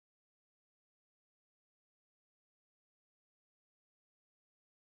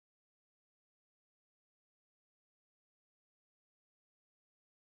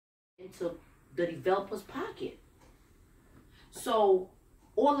into the developer's pocket. So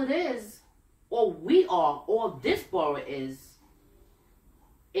all it is, all we are, all this borough is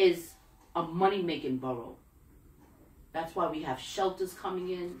a money-making borough. That's why we have shelters coming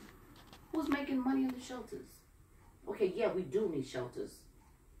in. Who's making money on the shelters? Okay, yeah, we do need shelters.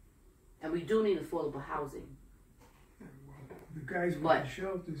 And we do need affordable housing. Yeah, well, the guys with the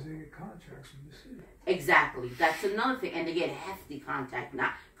shelters, they get contracts from the city. Exactly. That's another thing. And they get hefty contracts,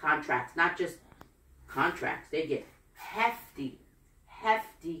 not just contracts. They get hefty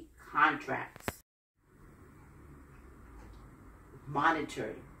contracts.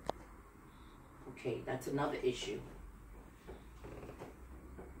 Monitored. Okay, that's another issue.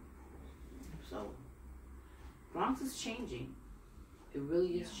 So, Bronx is changing. It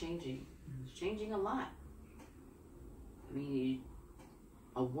really is changing. It's changing a lot. I mean,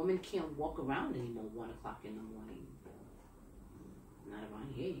 a woman can't walk around anymore 1 o'clock in the morning. Not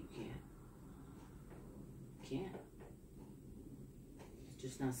around here, you can't. Can't. It's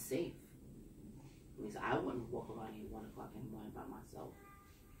just not safe. At least I wouldn't walk around here 1 o'clock in the morning by myself.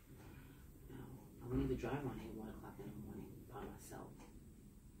 No, I wouldn't even drive around here 1 o'clock in the morning by myself.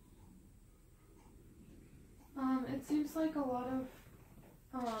 It seems like a lot of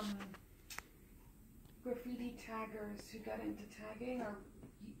graffiti taggers who get into tagging are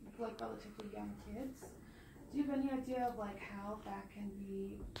like relatively young kids. Do you have any idea of like how that can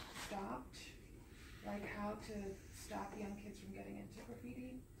be stopped? Like how to stop young kids from getting into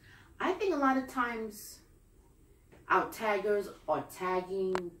graffiti? I think a lot of times our taggers are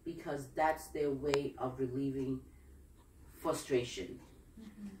tagging because that's their way of relieving frustration.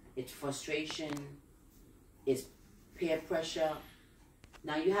 Mm-hmm. It's frustration, it's peer pressure.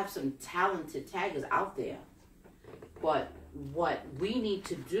 Now you have some talented taggers out there, but what we need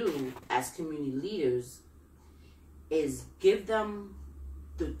to do as community leaders is give them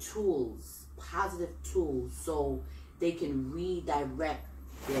the tools, positive tools, so they can redirect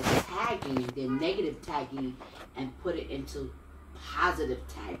their tagging, their negative tagging, and put it into positive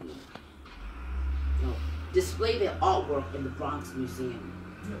tagging. You know, display their artwork in the Bronx Museum.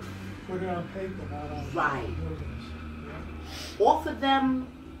 Yeah. Put it on paper, not on buildings. Yeah. Offer them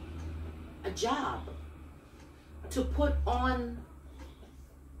a job to put on.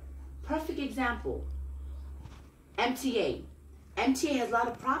 Perfect example. MTA. MTA has a lot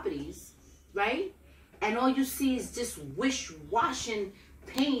of properties, right? And all you see is just wish-washing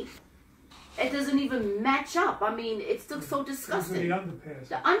paint. It doesn't even match up. I mean, it's still so disgusting. The underpass.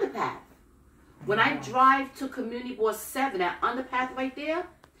 The underpath. When I drive to Community Board 7, that underpath right there,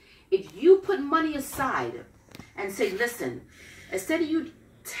 if you put money aside and say, listen, instead of you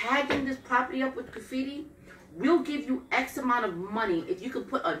tagging this property up with graffiti, we'll give you X amount of money if you can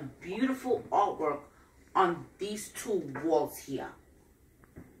put a beautiful artwork on these two walls here.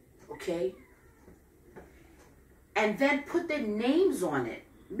 Okay? And then put their names on it.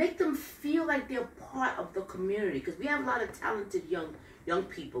 Make them feel like they're part of the community. Because we have a lot of talented young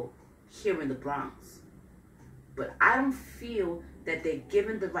people here in the Bronx. But I don't feel that they're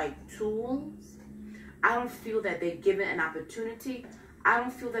given the right tools. I don't feel that they're given an opportunity. I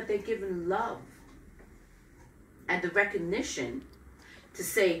don't feel that they're given love and the recognition to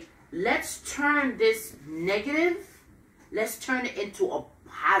say, let's turn this negative, let's turn it into a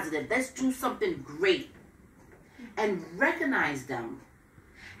positive. Let's do something great and recognize them.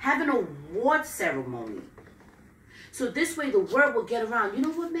 Have an award ceremony. So this way the word will get around. You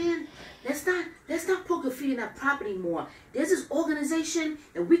know what, man? Let's not put graffiti in that property more. There's this organization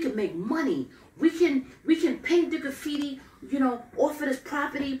that we can make money. We can paint the graffiti, you know, off of this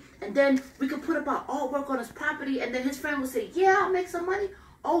property, and then we can put up our artwork on his property, and then his friend will say, yeah, I'll make some money.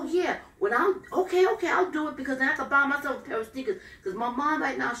 Oh yeah, okay, I'll do it, because then I can buy myself a pair of sneakers. Because my mom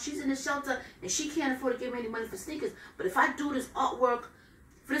right now, she's in the shelter and she can't afford to give me any money for sneakers. But if I do this artwork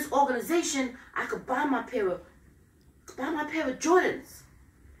for this organization, I could buy my pair of Jordans.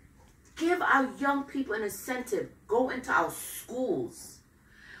 Give our young people an incentive. Go into our schools.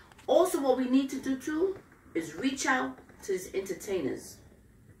 Also, what we need to do too is reach out to these entertainers.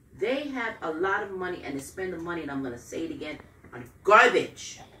 They have a lot of money and they spend the money, and I'm going to say it again, on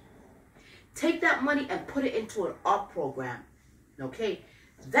garbage. Take that money and put it into an art program. Okay?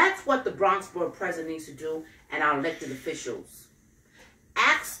 That's what the Bronx Board President needs to do, and our elected officials.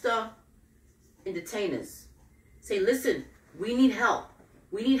 Ask the entertainers. Say, listen, we need help.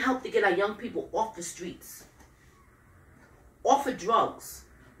 We need help to get our young people off the streets. Off of drugs.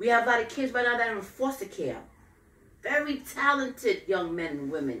 We have a lot of kids right now that are in foster care. Very talented young men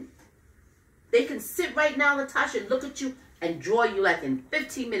and women. They can sit right now, Natasha, and look at you and draw you like in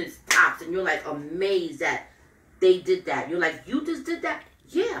 15 minutes tops, and you're like amazed that they did that. You're like, you just did that?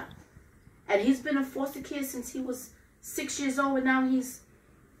 Yeah. And he's been a foster kid since he was 6 years old, and now he's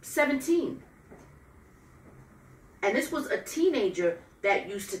 17. And this was a teenager that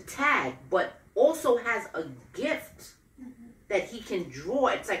used to tag, but also has a gift that he can draw.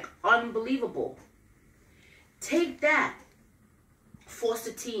 It's like unbelievable. Take that,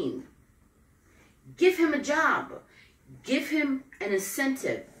 foster teen. Give him a job. Give him an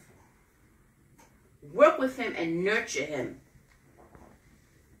incentive. Work with him and nurture him.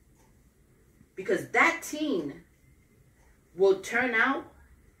 Because that teen will turn out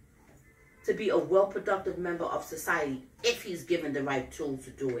to be a well-productive member of society if he's given the right tools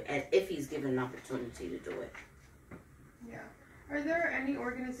to do it and if he's given an opportunity to do it. Yeah. Are there any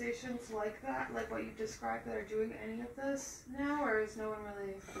organizations like that, like what you described, that are doing any of this now, or is no one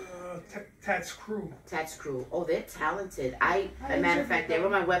really? Tats Crew. Tats Crew. Oh, they're talented. As a matter of fact, they're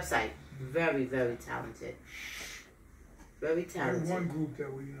on my website. Very, very talented. Very talented. There's one group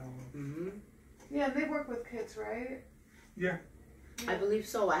that we know. Mm-hmm. Yeah, they work with kids, right? Yeah. I believe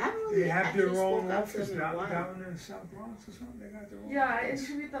so. I haven't really. They have their own spoke office to them down in South Bronx or something. They got their own. Yeah, I office.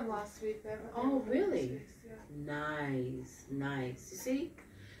 interviewed them last week. Oh, really? Space, yeah. Nice, nice. You see?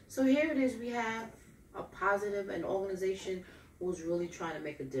 So here it is. We have a positive, an organization who's really trying to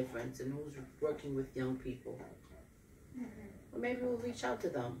make a difference and who's working with young people. Mm-hmm. Well, maybe we'll reach out to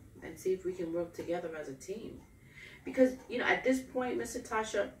them and see if we can work together as a team. Because, you know, at this point, Miss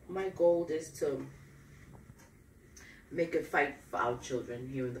Natasha, my goal is to make a fight for our children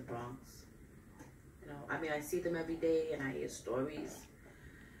here in the Bronx. You know, I mean, I see them every day and I hear stories.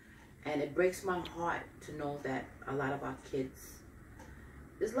 And it breaks my heart to know that a lot of our kids,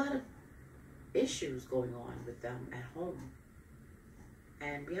 there's a lot of issues going on with them at home.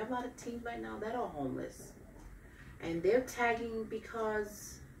 And we have a lot of teens right now that are homeless. And they're tagging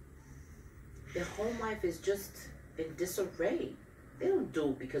because their home life is just in disarray. They don't do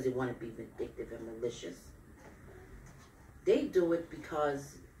it because they want to be vindictive and malicious. They do it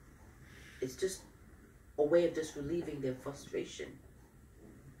because it's just a way of just relieving their frustration.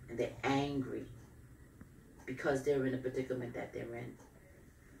 And they're angry because they're in a predicament that they're in.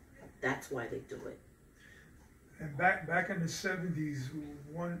 That's why they do it. And back in the 70s,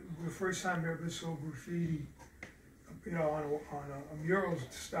 the first time I ever saw graffiti, you know, on a mural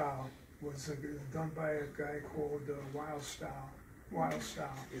style was done by a guy called Wild Style. And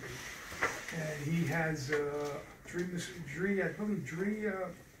he has three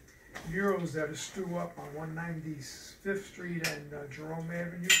murals that are still up on 195th Street and Jerome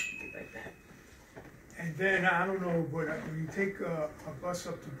Avenue. Like that. And then, I don't know, but when you take a bus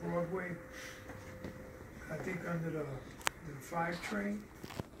up to Broadway, I think under the 5 train,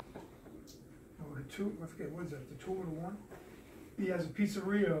 or the 2, I forget, what is that, the 2 or the 1? He has a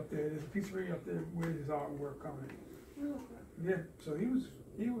pizzeria up there. There's a pizzeria up there with his artwork coming. Yeah, so he was,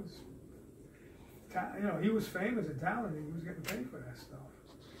 you know, he was famous and talented. He was getting paid for that stuff.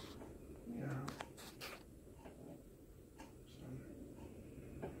 You know.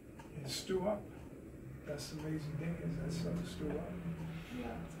 So, it's still up. That's the amazing thing is that stuff is still up.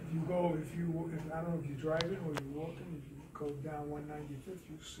 Yeah. If I don't know if you're driving or you're walking, if you go down 195th,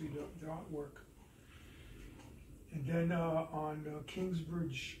 you'll see the artwork. And then on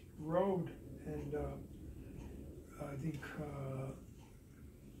Kingsbridge Road and I think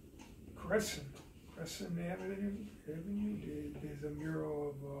Crescent Avenue, there's a mural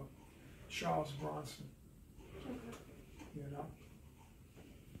of Charles Bronson. You know?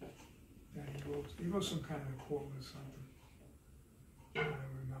 And he wrote some kind of a quote or something. I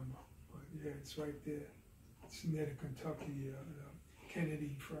don't remember. But yeah, it's right there. It's near the Kentucky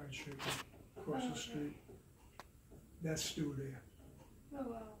Kennedy Fried Chicken across the street. That's still there. Oh,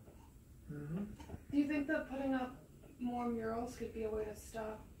 wow. Mm-hmm. Do you think that putting up more murals could be a way to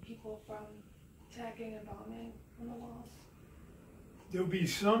stop people from tagging and bombing on the walls? There'll be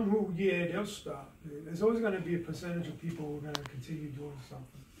some who, yeah, they'll stop. There's always going to be a percentage of people who are going to continue doing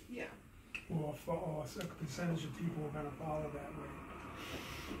something. Yeah. Or a percentage of people who are going to follow that way.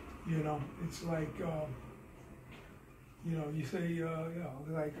 You know, it's like, you know, you say, you know,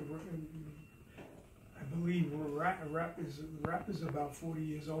 like, I believe rap is about 40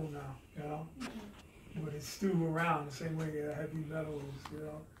 years old now, you know? Mm-hmm. But it's still around the same way heavy metal is, you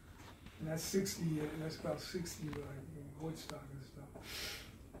know? And that's 60, that's about 60, like Woodstock and stuff.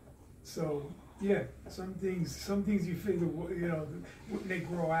 So, yeah, some things you figure, you know, wouldn't they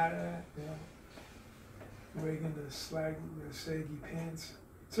grow out of that, you know? Wearing the saggy pants.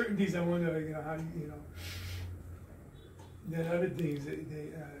 Certain things I wonder, you know, how you know. Then other things, they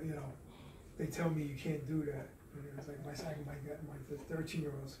you know, they tell me you can't do that. And it's like my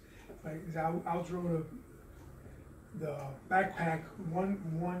 13-year-olds, like I'll draw the backpack. One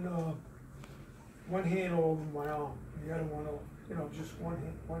one hand over my arm, the other one over, you know, just one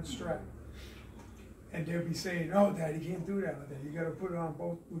hand, one strap. And they'll be saying, "Oh, Dad, you can't do that like that. You got to put it on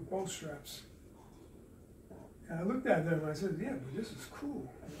both with both straps." And I looked at them and I said, "Yeah, but this is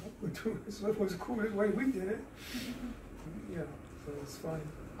cool. You know, we're doing this was cool the way we did it." You know, so it's funny.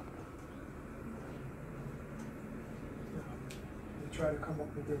 You know, they try to come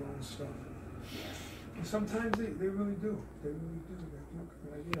up with their own stuff. And sometimes they really do. They really do. They look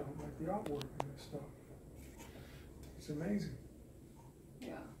like, you know, like the artwork and stuff. It's amazing.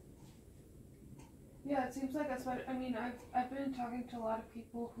 Yeah. Yeah, it seems like that's what, I mean, I've been talking to a lot of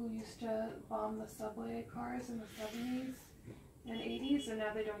people who used to bomb the subway cars in the 70s and 80s, and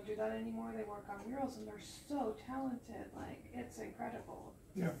now they don't do that anymore. They work on murals, and they're so talented. Like, it's incredible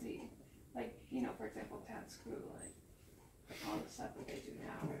to see. Like, you know, for example, Tat Screw, like, all the stuff that they do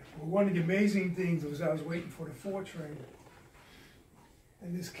now. Yeah. Well, one of the amazing things was I was waiting for the 4 train,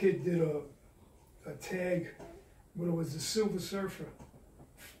 and this kid did a tag, but it was the Silver Surfer.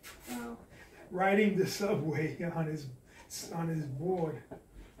 Oh. Riding the subway on his board,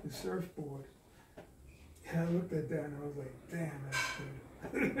 the surfboard. And I looked at that and I was like, damn,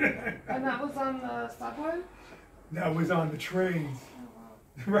 that's good. And that was on the subway? That was on the trains. Oh,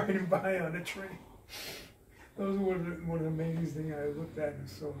 wow. Riding by on the train. Those were one of the amazing things I looked at and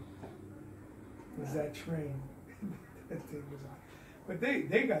saw was that train. That thing was on. But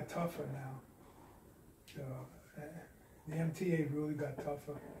they got tougher now. The MTA really got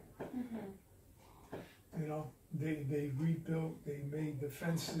tougher. Mm-hmm. You know, they rebuilt, they made the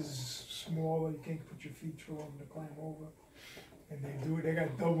fences smaller, you can't put your feet through them to climb over. And they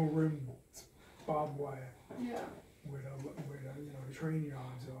got double rimmed barbed wire. Yeah. Where you know, the train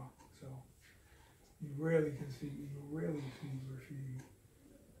yards are. So you rarely see graffiti.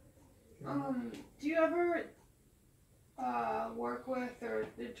 You know? Do you ever work with or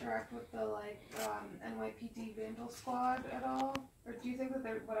interact with the NYPD Vandal Squad at all? Or do you think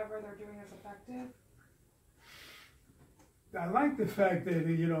that whatever they're doing is effective? I like the fact that,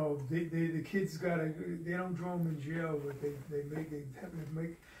 you know, the kids they don't throw them in jail, but they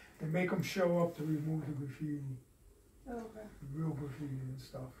make them show up to remove the graffiti, Oh, okay. the real graffiti and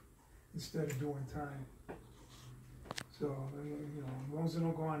stuff, instead of doing time. So, you know, as long as they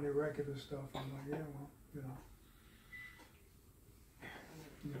don't go on their record or stuff, I'm like, yeah, well,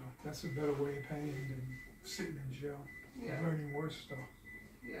 you know, that's a better way of paying than sitting in jail, learning worse stuff.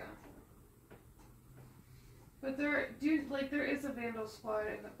 Yeah. But there is a Vandal Squad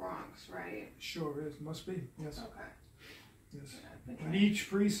in the Bronx, right? Sure is, must be, yes. Okay. Yes. Yeah, And each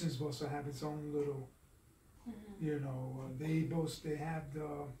precinct is supposed to have its own little, mm-hmm. you know, they have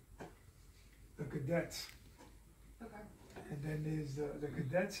the cadets. Okay. And then there's the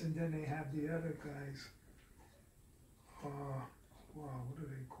cadets, and then they have the other guys. What do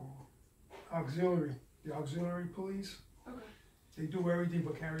they call? Auxiliary. The auxiliary police. Okay. They do everything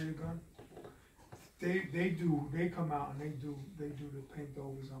but carry the gun. They come out and they do the paint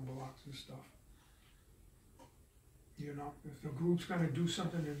overs on blocks and stuff. You know, if the group's gonna do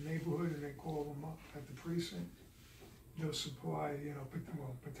something in the neighborhood and they call them up at the precinct, they'll supply, you know,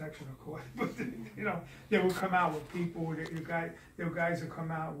 protection of course, but you know, they will come out with people. Their guys will come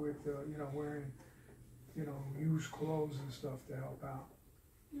out with, you know, wearing, you know, used clothes and stuff to help out.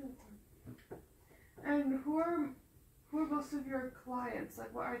 And who are most of your clients?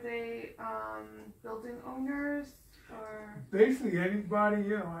 Like, what are they? Building owners or? Basically, anybody,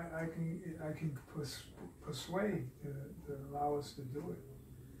 you know, I can persuade to allow us to do it.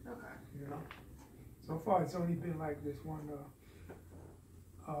 Okay. You know, so far it's only been like this one,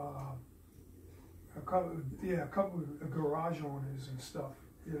 a couple of garage owners and stuff.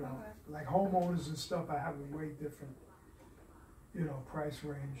 You know, like homeowners and stuff. I have a way different, you know, price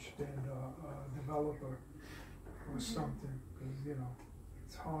range than a developer or something, because you know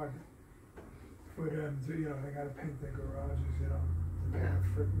it's hard for them to, you know, they got to paint their garages, you know, they got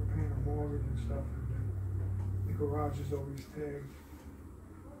to paint a mortgage and stuff, and then the garage is always tagged.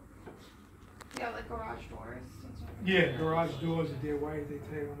 Yeah, like garage doors. Yeah, garage doors, if they're white, they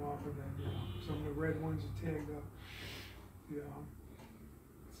tag them off, and then, you know, some of the red ones are tagged up, you know.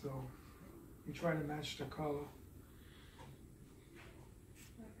 So you try to match the color.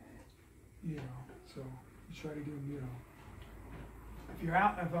 Okay. You know, so you try to give them, you know,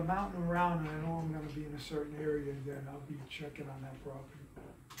 if I'm out and around and I know I'm going to be in a certain area, then I'll be checking on that property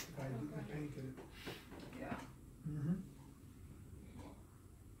if I painted it. Yeah. Mm-hmm.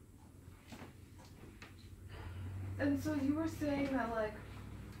 And so you were saying that, like,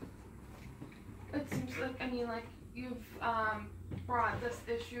 it seems like, I mean, like, you've brought this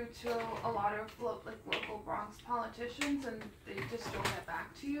issue to a lot of local Bronx politicians, and they just don't get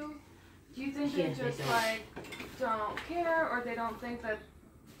back to you. Do you think they just like don't care, or they don't think that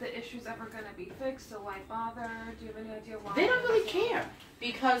the issue's ever gonna be fixed, so why bother? Do you have any idea why? They don't really care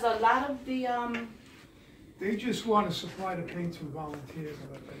because a lot of the They just want to supply the paint to volunteers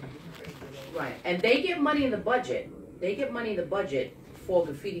and let them paint it over. right, and they get money in the budget. They get money in the budget for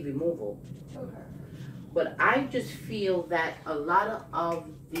graffiti removal. Okay. But I just feel that a lot of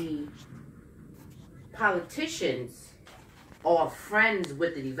the politicians are friends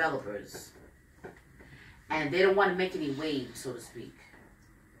with the developers, and they don't want to make any waves, so to speak.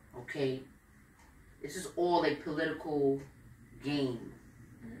 Okay, this is all a political game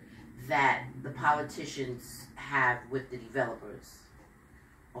that the politicians have with the developers.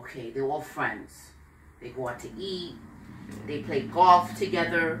 Okay, they're all friends. They go out to eat. They play golf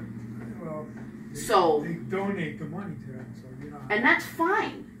together. Well, So they donate the money to them, so you know. and that's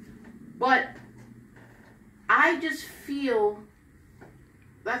fine. But I just feel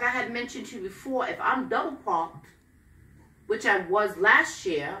like I had mentioned to you before, if I'm double parked, which I was last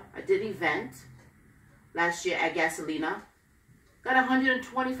year, I did an event last year at Gasolina, got a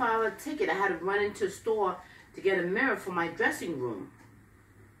 $125 ticket. I had to run into a store to get a mirror for my dressing room.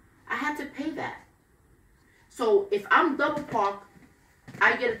 I had to pay that. So if I'm double parked,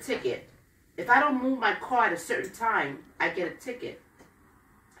 I get a ticket. If I don't move my car at a certain time, I get a ticket.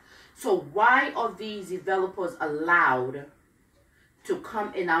 So why are these developers allowed to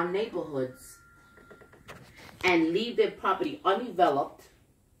come in our neighborhoods and leave their property undeveloped,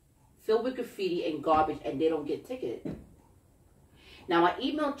 filled with graffiti and garbage, and they don't get ticketed? Now, I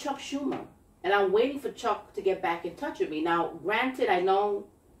emailed Chuck Schumer, and I'm waiting for Chuck to get back in touch with me. Now, granted, I know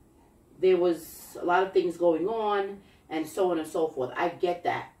there was a lot of things going on and so on and so forth. I get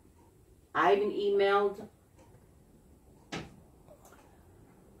that. I even emailed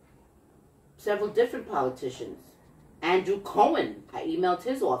several different politicians. Andrew Cohen, I emailed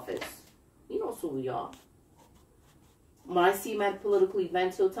his office. He knows who we are. When I see him at political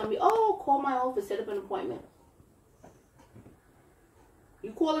events, he'll tell me, oh, call my office, set up an appointment.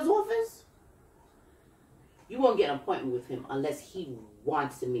 You call his office, you won't get an appointment with him unless he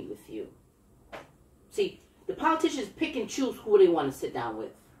wants to meet with you. See, the politicians pick and choose who they want to sit down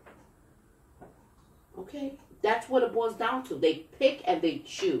with. Okay? That's what it boils down to. They pick and they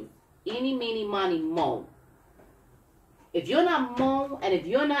choose. Eeny, meeny, miny, mo. If you're not mo, and if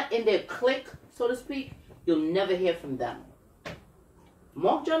you're not in their clique, so to speak, you'll never hear from them.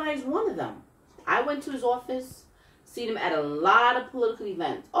 Mark John is one of them. I went to his office, seen him at a lot of political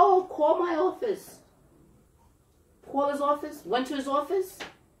events. Oh, call my office. Call his office. Went to his office.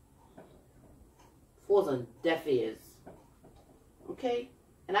 Falls on deaf ears. Okay?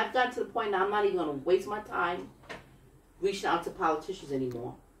 And I've gotten to the point now I'm not even going to waste my time reaching out to politicians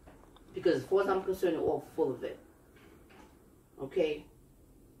anymore. Because as far as I'm concerned, they're all full of it. Okay?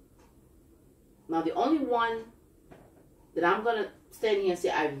 Now, the only one that I'm going to stand here and say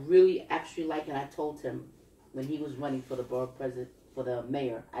I really actually like, and I told him when he was running for the borough president, for the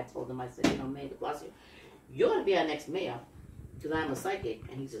mayor, I told him, I said, you know, Mayor de Blasio, you're going to be our next mayor because I'm a psychic.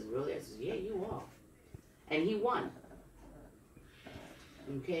 And he says, really? I says, yeah, you are. And he won.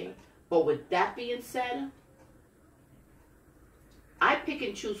 Okay? But with that being said, I pick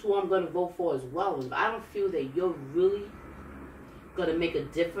and choose who I'm going to vote for as well. And if I don't feel that you're really going to make a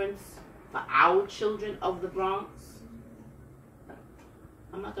difference for our children of the Bronx,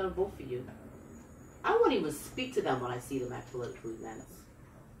 I'm not going to vote for you. I won't even speak to them when I see them at political events.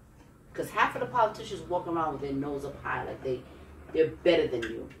 Because half of the politicians walk around with their nose up high like they're better than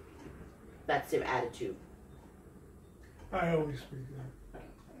you. That's their attitude. I always speak to them.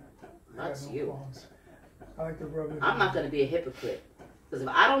 That's you. Qualms. I like the brother. I'm not going to be a hypocrite. Because if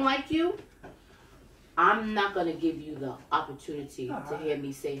I don't like you, I'm not going to give you the opportunity to hear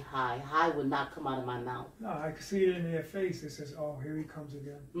me say hi. Hi would not come out of my mouth. No, I can see it in their face. It says, oh, here he comes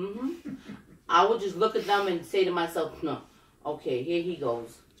again. Mm-hmm. I would just look at them and say to myself, no, okay, here he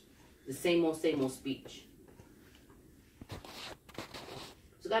goes. The same old speech.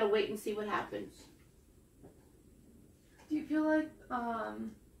 So got to wait and see what happens. Do you feel like,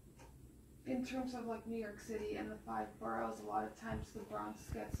 in terms of like New York City and the 5 boroughs, a lot of times the Bronx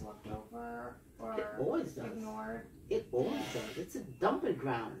gets looked over or It always does. ignored? It always does. It's a dumping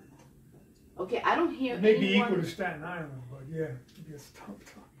ground. Okay, I don't hear It may anyone... be equal to Staten Island, but yeah, it gets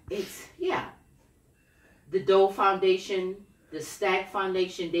dumped on. It's, yeah. The Doe Foundation, the Stag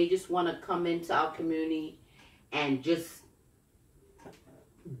Foundation, they just want to come into our community and just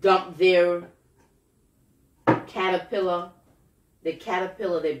dump their caterpillar,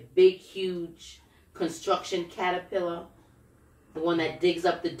 their big, huge construction caterpillar, the one that digs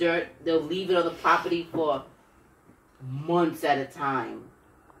up the dirt. They'll leave it on the property for months at a time.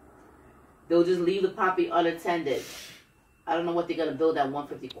 they'll just leave the property unattended. I don't know what they're going to build at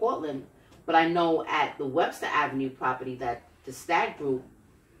 150 Cortland, but I know at the Webster Avenue property that the Stag Group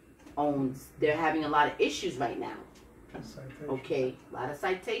owns, they're having a lot of issues right now. Okay, a lot of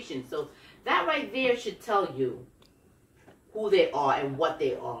citations. So that right there should tell you who they are and what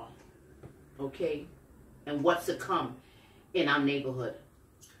they are. Okay, and what's to come in our neighborhood.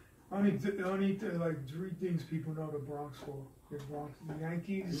 Only like 3 things people know the Bronx for. The Bronx, the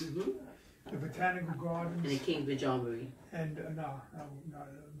Yankees, the Botanical Gardens, and the Kingsbridge Armory. And no,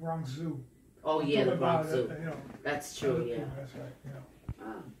 Bronx Zoo. Oh yeah, the Bronx Zoo. You know, that's true. Yeah, that's right. You know,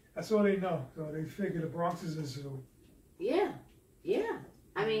 that's all they know. So they figure the Bronx is a zoo. Yeah, yeah.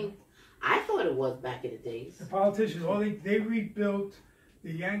 I mean, I thought it was back in the days. The politicians, they rebuilt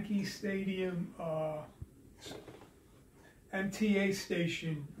the Yankee Stadium, MTA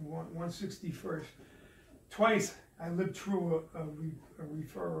station, 161st. Twice I lived through a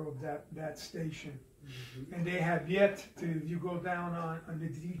referral of that station. And they have yet to, if you go down on the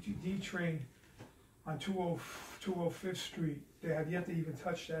D train on 205th Street, they have yet to even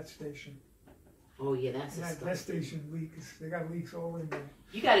touch that station. Oh yeah, that station leaks. They got leaks all in there.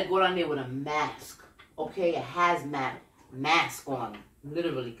 You got to go down there with a mask, okay? A hazmat mask on,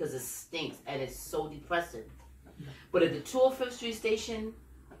 literally, because it stinks and it's so depressing. But if the 205th Street station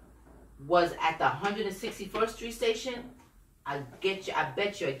was at the 161st Street station, I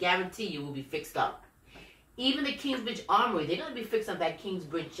guarantee you, it will be fixed up. Even the Kingsbridge Armory, they're going to be fixing up that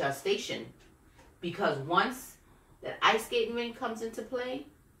Kingsbridge station, because once that ice skating rink comes into play,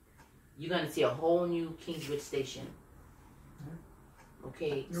 you're going to see a whole new Kingsbridge station.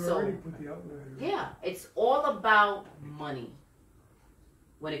 Okay, so yeah, it's all about money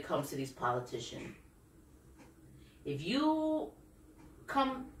when it comes to these politicians. If you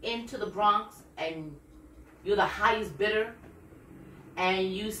come into the Bronx and you're the highest bidder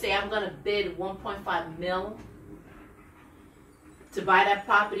and you say, I'm going to bid 1.5 mil to buy that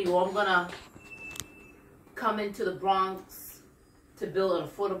property, or I'm going to come into the Bronx to build an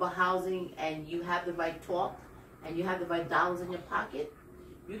affordable housing, and you have the right talk and you have the right dollars in your pocket,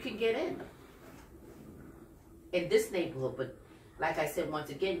 you can get in this neighborhood. But like I said,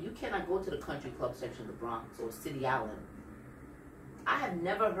 once again, you cannot go to the country club section of the Bronx or City Island. I have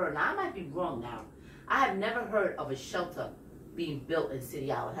never heard, now I might be wrong now, I have never heard of a shelter being built in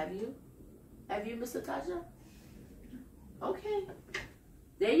City Island. Have you? Have you, Miss Natasha? Okay.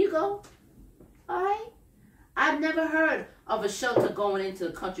 There you go. All right. I've never heard of a shelter going into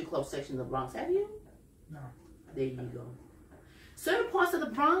the country club section of the Bronx. Have you? No. There you go. Certain parts of the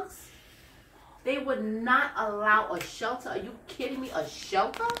Bronx, they would not allow a shelter. Are you kidding me? A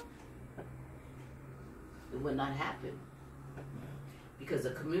shelter? It would not happen. Because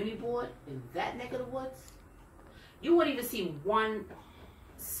the community board in that neck of the woods, you wouldn't even see one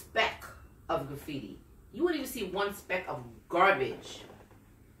speck of graffiti. You wouldn't even see one speck of garbage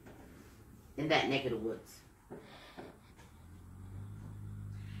in that neck of the woods.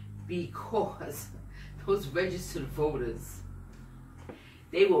 Because those registered voters,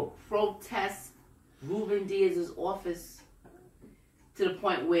 they will protest Ruben Diaz's office to the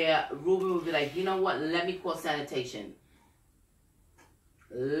point where Ruben would be like, you know what, let me call sanitation.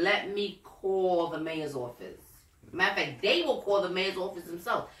 Let me call the mayor's office. Matter of fact, they will call the mayor's office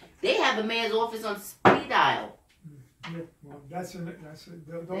themselves. They have the mayor's office on speed dial. Yeah, well,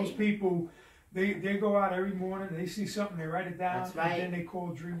 those people, they go out every morning, they see something, they write it down, That's right. And then they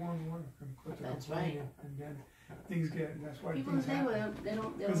call 311. That's right. And then things get, that's why People things happen.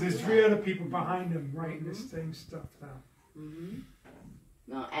 Because there's 3 other people behind them writing this same stuff down.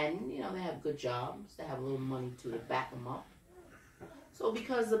 No, and, you know, they have good jobs. They have a little money to back them up. So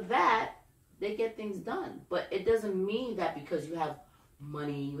because of that, they get things done. But it doesn't mean that because you have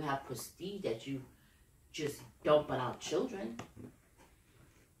money, you have prestige, that you just dumping out children.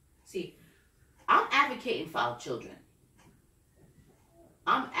 See, I'm advocating for our children.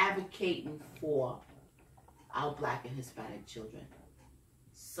 I'm advocating for our Black and Hispanic children.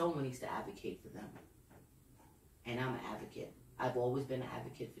 Someone needs to advocate for them. And I'm an advocate. I've always been an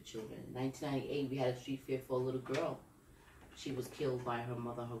advocate for children. In 1998, we had a street fair for a little girl. She was killed by her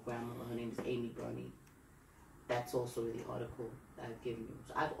mother, her grandmother. Her name is Amy Burney. That's also in the article that I've given you.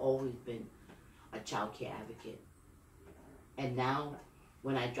 So I've always been a child care advocate. And now,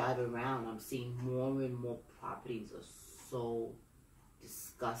 when I drive around, I'm seeing more and more properties are so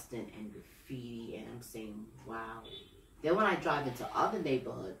disgusting and graffiti, and I'm saying, wow. Then when I drive into other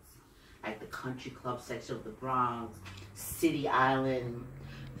neighborhoods, like the country club section of the Bronx, City Island,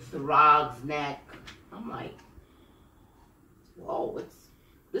 Throg's Neck, I'm like, whoa,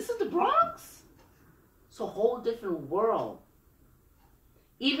 this is the Bronx? It's a whole different world.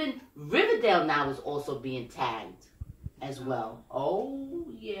 Even Riverdale now is also being tagged as well. Oh,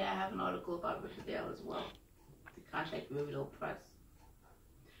 yeah, I have an article about Riverdale as well. To contact Riverdale Press.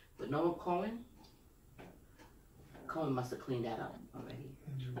 But Noah Cohen must have cleaned that up already.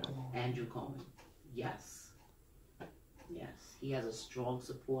 Andrew Cohen. Yes. Yes. He has a strong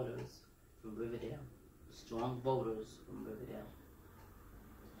supporters from Riverdale. Strong voters from Riverdale.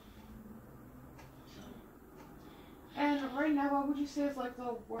 And right now, what would you say is like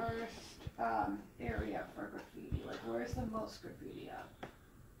the worst area for graffiti? Like, where is the most graffiti up?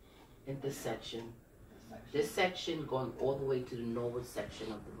 In this section. This section going all the way to the Norwood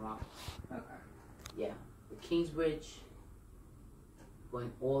section of the Bronx. Okay. Yeah. The Kingsbridge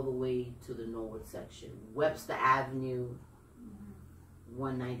going all the way to the Norwood section. Webster Avenue,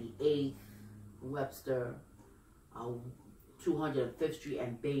 198th, Webster, 205th Street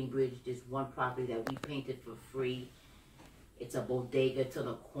and Bainbridge. There's one property that we painted for free. It's a bodega to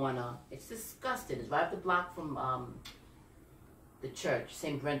the corner. It's disgusting. It's right up the block from the church,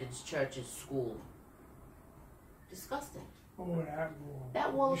 St. Brendan's Church and School. Disgusting. Oh, that wall.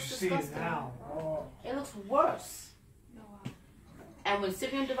 That wall is disgusting. See it now. Oh. It looks worse. Oh, wow. And when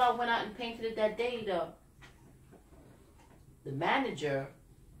Simeon Duval went out and painted it that day, the manager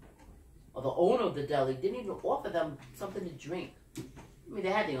or the owner of the deli didn't even offer them something to drink. I mean, they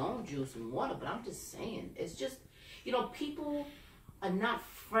had their own juice and water, but I'm just saying, it's just, you know, people are not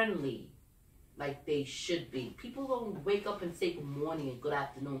friendly like they should be. People don't wake up and say good morning and good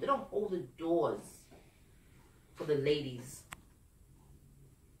afternoon. They don't hold the doors for the ladies.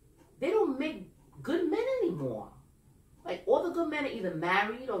 They don't make good men anymore. Like, all the good men are either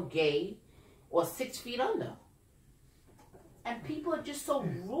married or gay or 6 feet under. And people are just so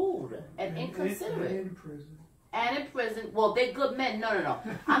rude and inconsiderate. And in prison. And in prison. Well, they're good men. No.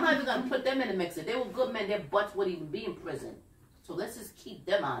 I'm not even going to put them in the mix. If they were good men, their butts would even be in prison. So let's just keep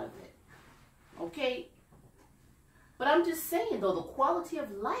them out of it. Okay? But I'm just saying, though, the quality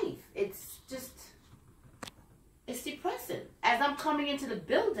of life, it's just, it's depressing. As I'm coming into the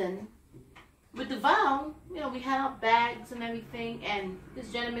building with Duval, you know, we had our bags and everything, and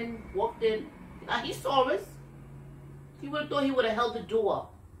this gentleman walked in. Now, he saw us. He would have thought he would have held the door.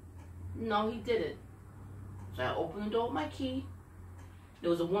 No, he didn't. So I opened the door with my key. There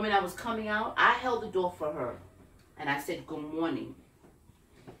was a woman that was coming out. I held the door for her. And I said, good morning.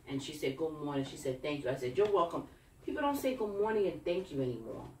 And she said, good morning. She said, thank you. I said, you're welcome. People don't say good morning and thank you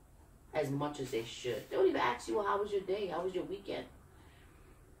anymore as much as they should. They don't even ask you, well, how was your day? How was your weekend?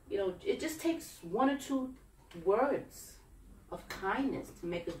 You know, it just takes 1 or 2 words of kindness to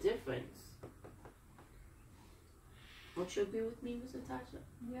make a difference. Don't you agree with me, Miss Natasha?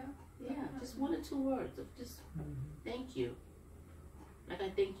 Yeah. Yeah, just 1 or 2 words of just thank you. Like, I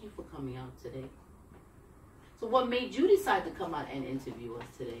thank you for coming out today. So what made you decide to come out and interview us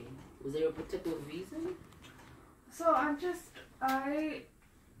today? Was there a particular reason? So I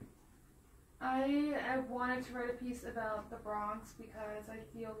wanted to write a piece about the Bronx because I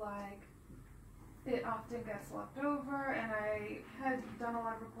feel like it often gets left over, and I had done a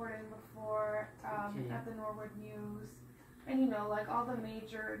lot of reporting before at the Norwood News, and you know, like all the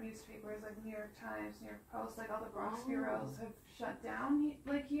major newspapers like New York Times, New York Post, like all the Bronx bureaus have shut down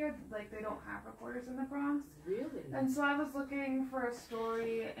like here, like they don't have reporters in the Bronx. Really? And so I was looking for a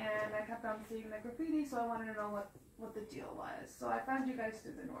story, and I kept on seeing the graffiti, so I wanted to know what the deal was. So I found you guys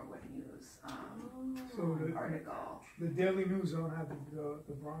through the Norwood News article. The Daily News don't have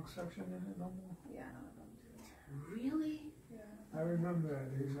the Bronx section in it no more? Yeah, none of them do. Really? Yeah. I remember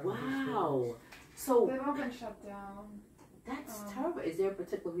that. Wow. So they've all been shut down. That's terrible. Is there a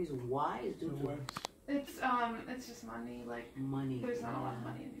particular reason why? Is due to it's just money. Like money. There's not a lot of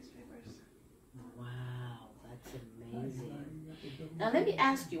money in newspapers. Wow, that's amazing. Now let me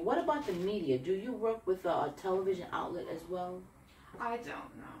ask you, what about the media? Do you work with a television outlet as well? I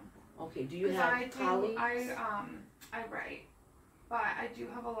don't know. Okay. Do you have colleagues? I write, but I do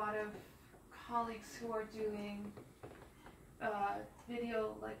have a lot of colleagues who are doing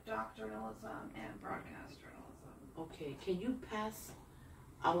video like doc journalism and broadcast journalism. Okay, can you pass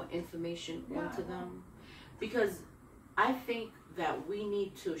our information on to them? Because I think that we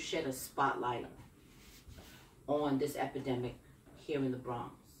need to shed a spotlight on this epidemic here in the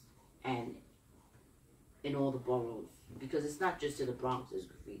Bronx and in all the boroughs. Because it's not just in the Bronx, there's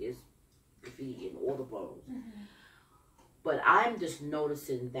graffiti in all the boroughs. Mm-hmm. But I'm just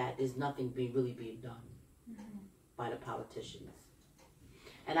noticing that there's nothing really being done by the politicians.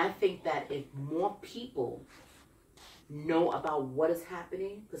 And I think that if more people know about what is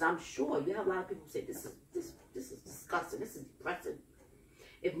happening, because I'm sure you have a lot of people who say this is disgusting, this is depressing.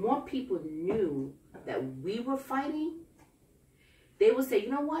 If more people knew that we were fighting, they will say, you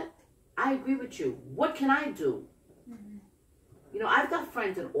know what? I agree with you. What can I do? Mm-hmm. You know, I've got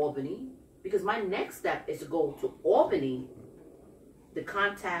friends in Albany, because my next step is to go to Albany, the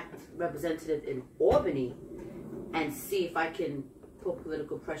contact representative in Albany, and see if I can put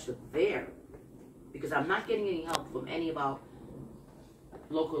political pressure there. Because I'm not getting any help from any of our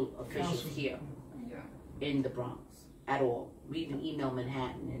local officials here in the Bronx at all. We even emailed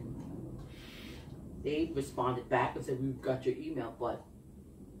Manhattan, and they responded back and said, we've got your email, but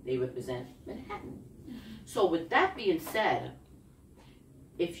they represent Manhattan. So with that being said,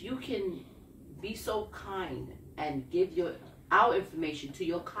 if you can be so kind and give our information to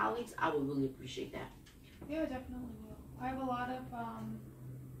your colleagues, I would really appreciate that. Yeah, definitely will. I have a lot of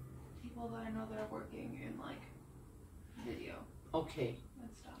people that I know that are working in like video. Okay. And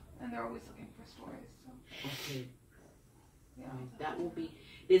stuff, and they're always looking for stories. So. Okay. Yeah. That will be.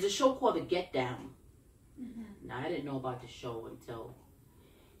 There's a show called The Get Down. Mm-hmm. Now I didn't know about the show until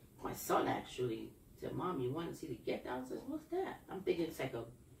my son actually said, "Mom, you want to see The Get Down?" I said, "What's that?" I'm thinking it's like a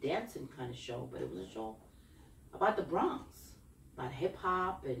dancing kind of show, but it was a show about the Bronx, about hip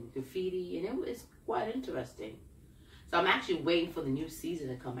hop and graffiti, and it was quite interesting. So I'm actually waiting for the new season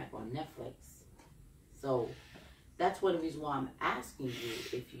to come back on Netflix. So that's one of the reasons why I'm asking you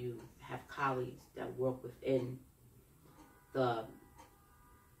if you have colleagues that work within the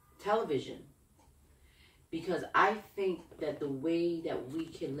television. Because I think that the way that we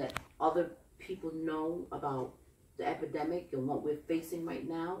can let other people know about the epidemic and what we're facing right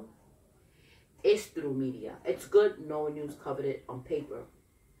now is through media. It's good NOAA News covered it on paper,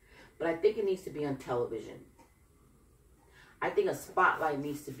 but I think it needs to be on television. I think a spotlight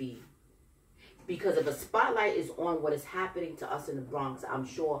needs to be, because if a spotlight is on what is happening to us in the Bronx, I'm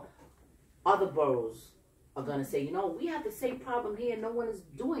sure other boroughs are going to say, you know, we have the same problem here and no one is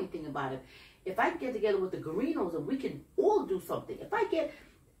doing anything about it. If I get together with the Guerinos and we can all do something, if I get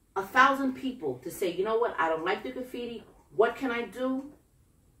 1,000 people to say, you know what, I don't like the graffiti, what can I do?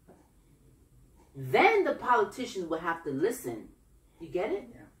 Then the politicians will have to listen. You get it?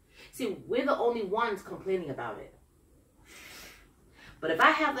 Yeah. See, we're the only ones complaining about it. But if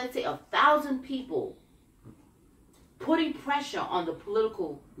I have, let's say, 1,000 people putting pressure on the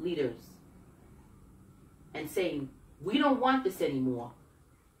political leaders and saying, we don't want this anymore,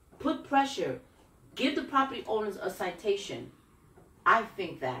 put pressure, give the property owners a citation, I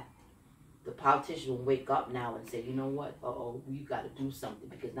think that the politicians will wake up now and say, you know what, we got to do something,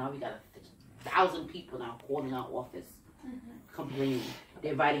 because now we got 1,000 people now calling our office, complaining.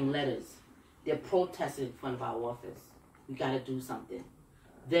 They're writing letters. They're protesting in front of our office. We got to do something.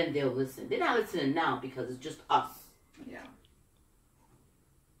 Then they'll listen. They're not listening now because it's just us. Yeah.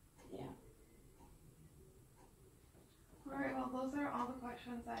 Yeah. All right, well, those are all the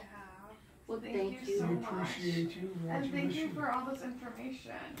questions I have. Well, thank you so We much. appreciate you. And thank you for all this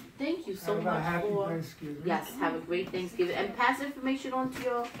information. Thank you so Have a much happy for... Thanksgiving. Yes, have a great Thanksgiving. And pass information on to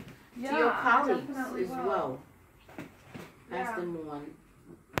your Yeah, colleagues I definitely as will. well. Pass Yeah. them on.